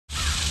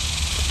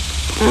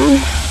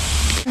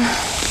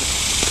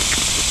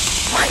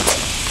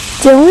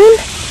Dylan?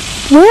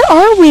 Where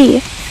are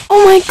we?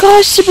 Oh my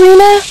gosh,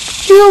 Sabrina!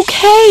 You're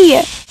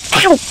okay!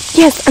 Ow!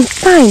 Yes, I'm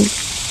fine.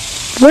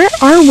 Where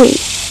are we?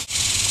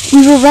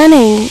 We were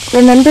running,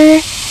 remember?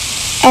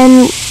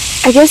 And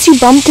I guess you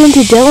bumped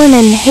into Dylan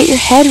and hit your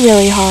head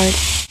really hard.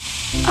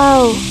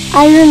 Oh,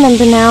 I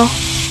remember now.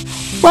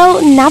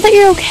 Well, now that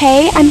you're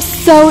okay, I'm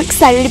so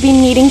excited to be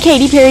meeting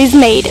Katy Perry's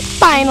maid,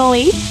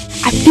 finally.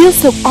 I feel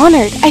so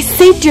honored. I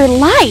saved your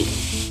life.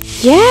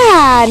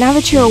 Yeah, now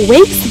that you're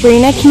awake,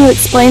 Sabrina, can you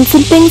explain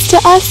some things to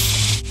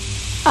us?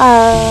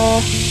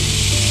 Am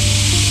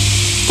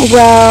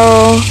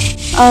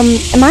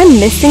I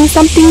missing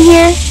something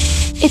here?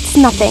 It's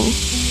nothing.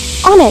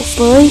 Honest,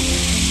 Lily.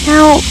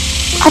 Now,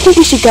 I think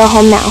we should go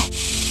home now.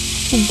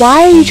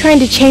 Why are you trying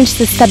to change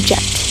the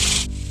subject?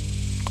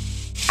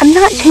 I'm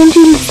not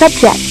changing the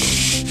subject.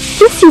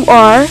 Yes, you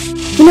are.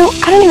 You know,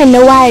 I don't even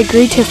know why I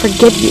agreed to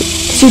forgive you,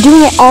 because you're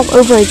doing it all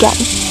over again.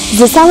 Is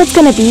this how it's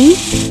gonna be?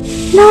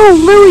 No,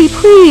 Lily,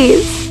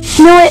 please.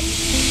 You know what?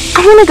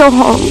 I want to go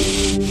home.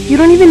 You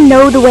don't even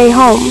know the way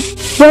home.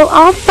 Well,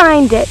 I'll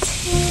find it.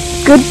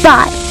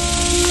 Goodbye.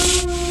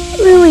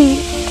 Lily,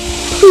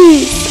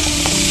 please.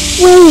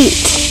 Wait.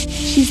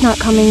 She's not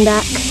coming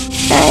back.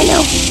 I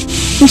know.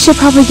 We should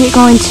probably get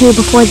going too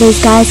before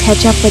those guys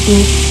catch up with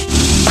me.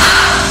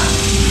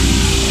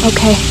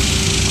 Okay.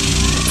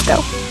 Let's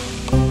go.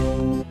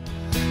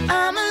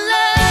 I'm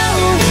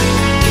alone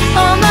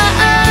on my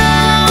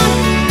own,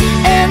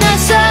 and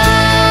that's all.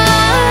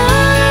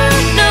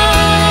 No,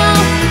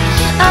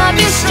 I'll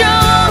be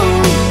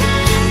strong,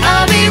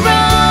 I'll be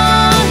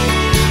wrong,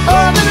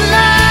 or when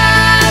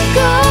life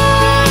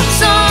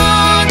goes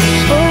on.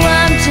 Oh,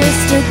 I'm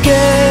just a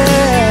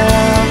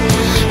girl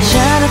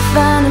trying to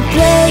find a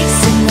place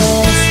in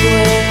this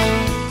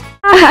world.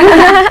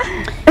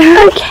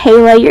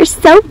 Kayla, you're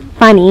so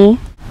funny.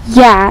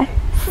 Yeah,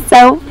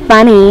 so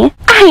funny.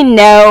 I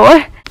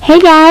know. Hey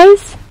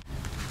guys.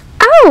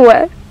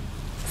 Oh,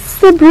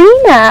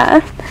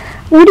 Sabrina.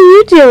 What are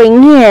you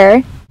doing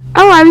here?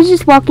 Oh, I was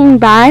just walking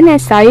by and I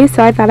saw you,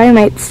 so I thought I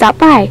might stop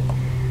by.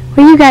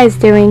 What are you guys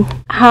doing?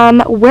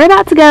 We're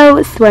about to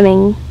go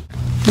swimming.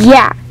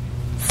 Yeah,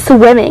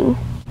 swimming.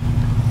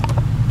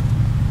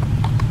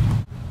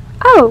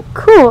 Oh,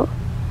 cool.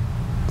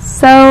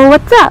 So,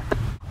 what's up?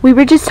 We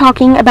were just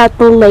talking about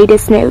the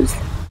latest news.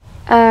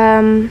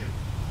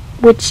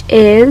 Which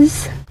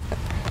is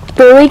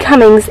Lily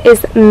Cummings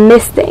is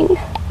missing.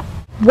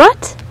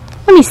 What?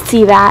 Let me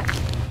see that.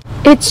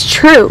 It's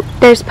true.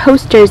 There's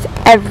posters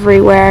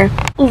everywhere.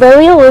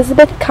 Lily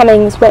Elizabeth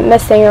Cummings went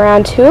missing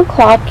around 2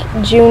 o'clock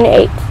June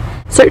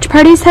 8th. Search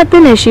parties have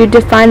been issued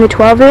to find the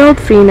 12-year-old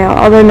female,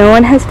 although no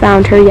one has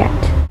found her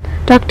yet.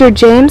 Dr.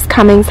 James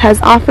Cummings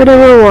has offered a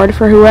reward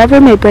for whoever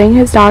may bring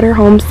his daughter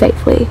home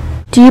safely.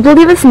 Do you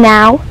believe us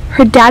now?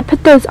 Her dad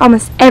put those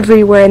almost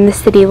everywhere in the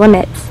city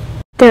limits.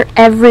 They're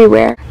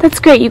everywhere. That's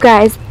great, you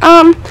guys.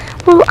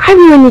 Well, I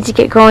really need to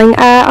get going.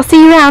 I'll see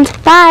you around.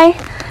 Bye.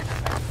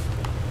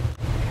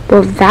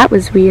 Well, that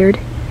was weird.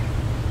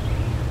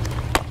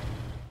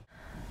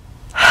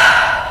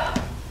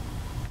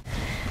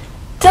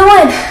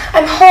 Dylan,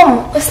 I'm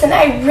home. Listen,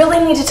 I really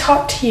need to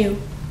talk to you.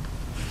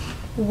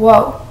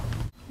 Whoa.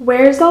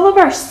 Where's all of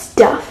our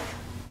stuff?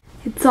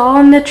 It's all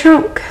in the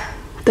trunk.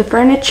 The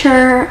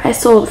furniture I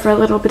sold for a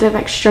little bit of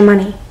extra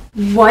money.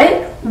 What?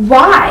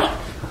 Why?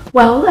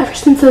 Well, ever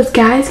since those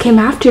guys came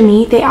after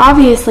me, they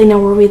obviously know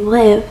where we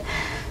live,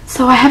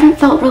 so I haven't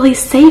felt really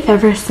safe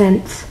ever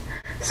since.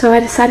 So I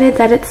decided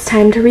that it's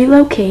time to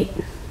relocate.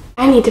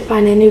 I need to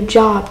find a new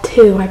job,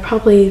 too. I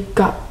probably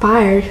got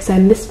fired because I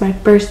missed my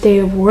first day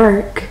of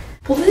work.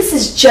 Well, this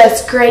is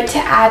just great to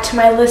add to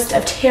my list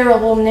of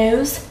terrible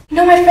news. You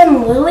know my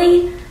friend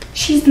Lily?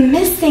 She's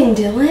missing,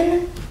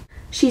 Dylan.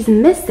 She's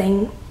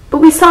missing?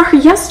 But we saw her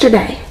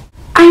yesterday.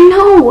 I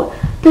know,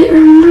 but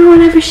remember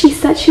whenever she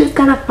said she was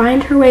gonna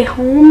find her way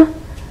home?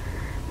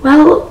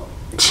 Well,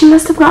 she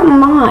must have gotten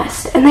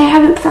lost, and they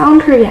haven't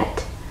found her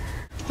yet.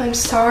 I'm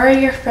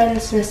sorry your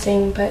friend's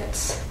missing,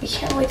 but we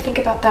can't really think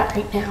about that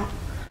right now.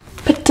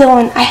 But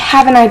Dylan, I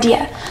have an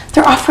idea.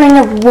 They're offering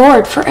a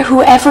reward for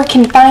whoever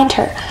can find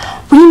her.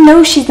 We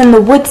know she's in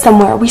the woods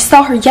somewhere. We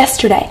saw her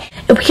yesterday.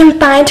 If we can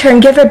find her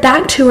and give her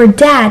back to her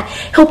dad,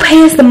 he'll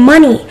pay us the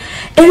money.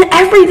 And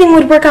everything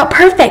would work out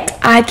perfect.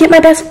 I'd get my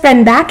best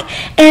friend back,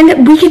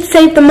 and we could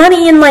save the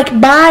money and,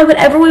 buy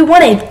whatever we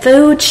wanted.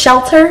 Food,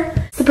 shelter.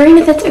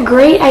 Sabrina, that's a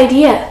great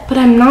idea, but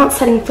I'm not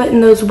setting foot in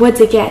those woods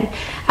again.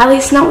 At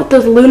least not with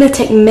those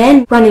lunatic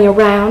men running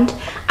around.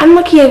 I'm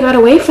lucky I got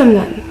away from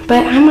them,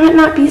 but I might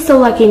not be so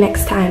lucky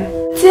next time.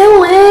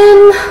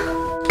 Dylan!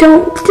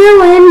 Don't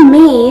Dylan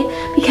me,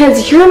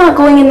 because you're not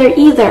going in there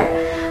either.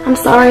 I'm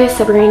sorry,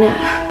 Sabrina,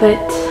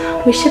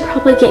 but we should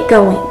probably get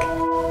going.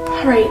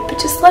 Alright, but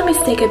just let me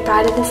say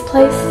goodbye to this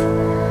place.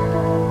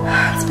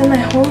 It's been my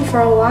home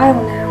for a while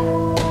now.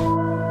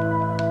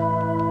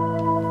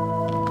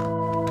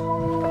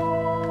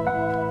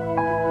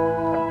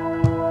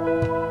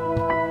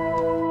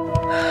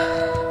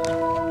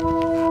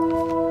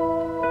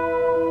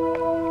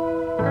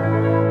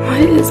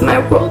 What is my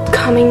world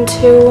coming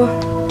to?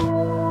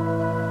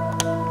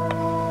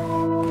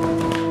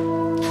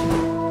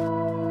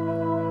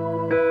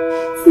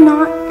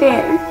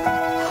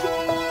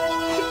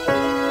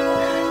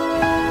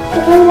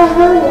 Sabrina,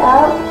 hurry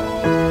up.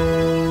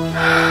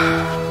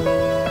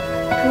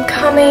 I'm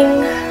coming.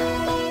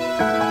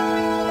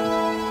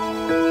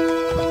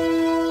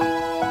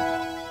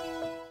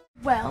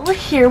 Well,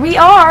 here we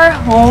are.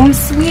 Home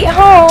sweet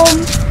home.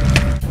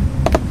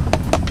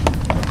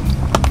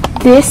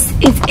 This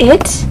is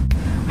it?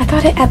 I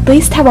thought it at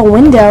least had a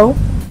window.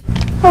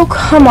 Oh,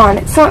 come on.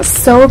 It's not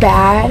so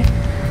bad.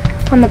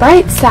 On the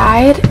bright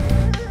side,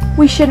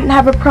 we shouldn't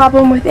have a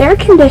problem with air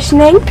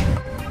conditioning.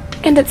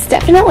 And it's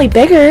definitely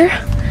bigger.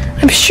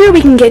 I'm sure we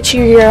can get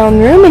you your own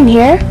room in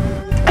here.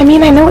 I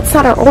mean, I know it's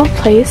not our old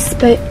place,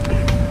 but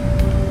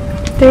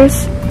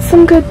there's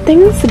some good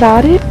things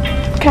about it,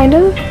 kind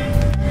of.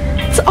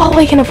 It's all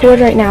I can afford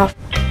right now.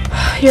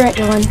 You're right,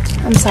 Dylan.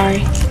 I'm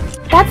sorry.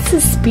 That's the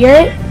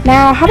spirit.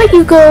 Now, how about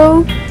you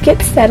go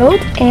get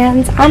settled,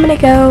 and I'm gonna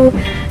go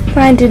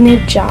find a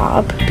new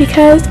job,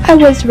 because I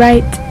was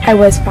right, I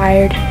was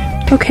fired.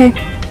 Okay,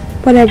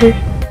 whatever.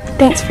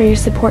 Thanks for your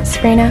support,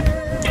 Sabrina.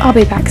 I'll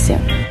be back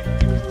soon.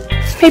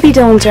 Maybe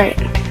Dylan's right.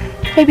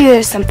 Maybe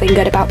there's something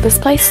good about this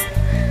place.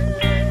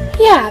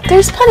 Yeah,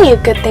 there's plenty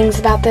of good things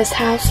about this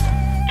house.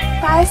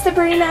 Bye,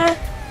 Sabrina.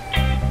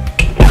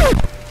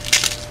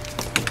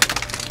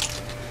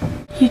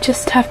 You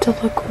just have to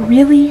look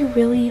really,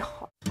 really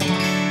hard.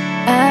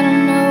 I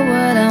don't know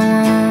what I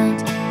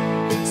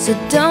want, so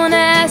don't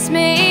ask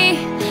me,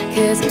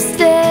 'cause I'm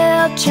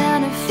still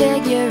trying to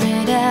figure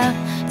it out.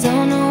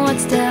 Don't know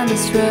what's down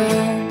this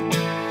road.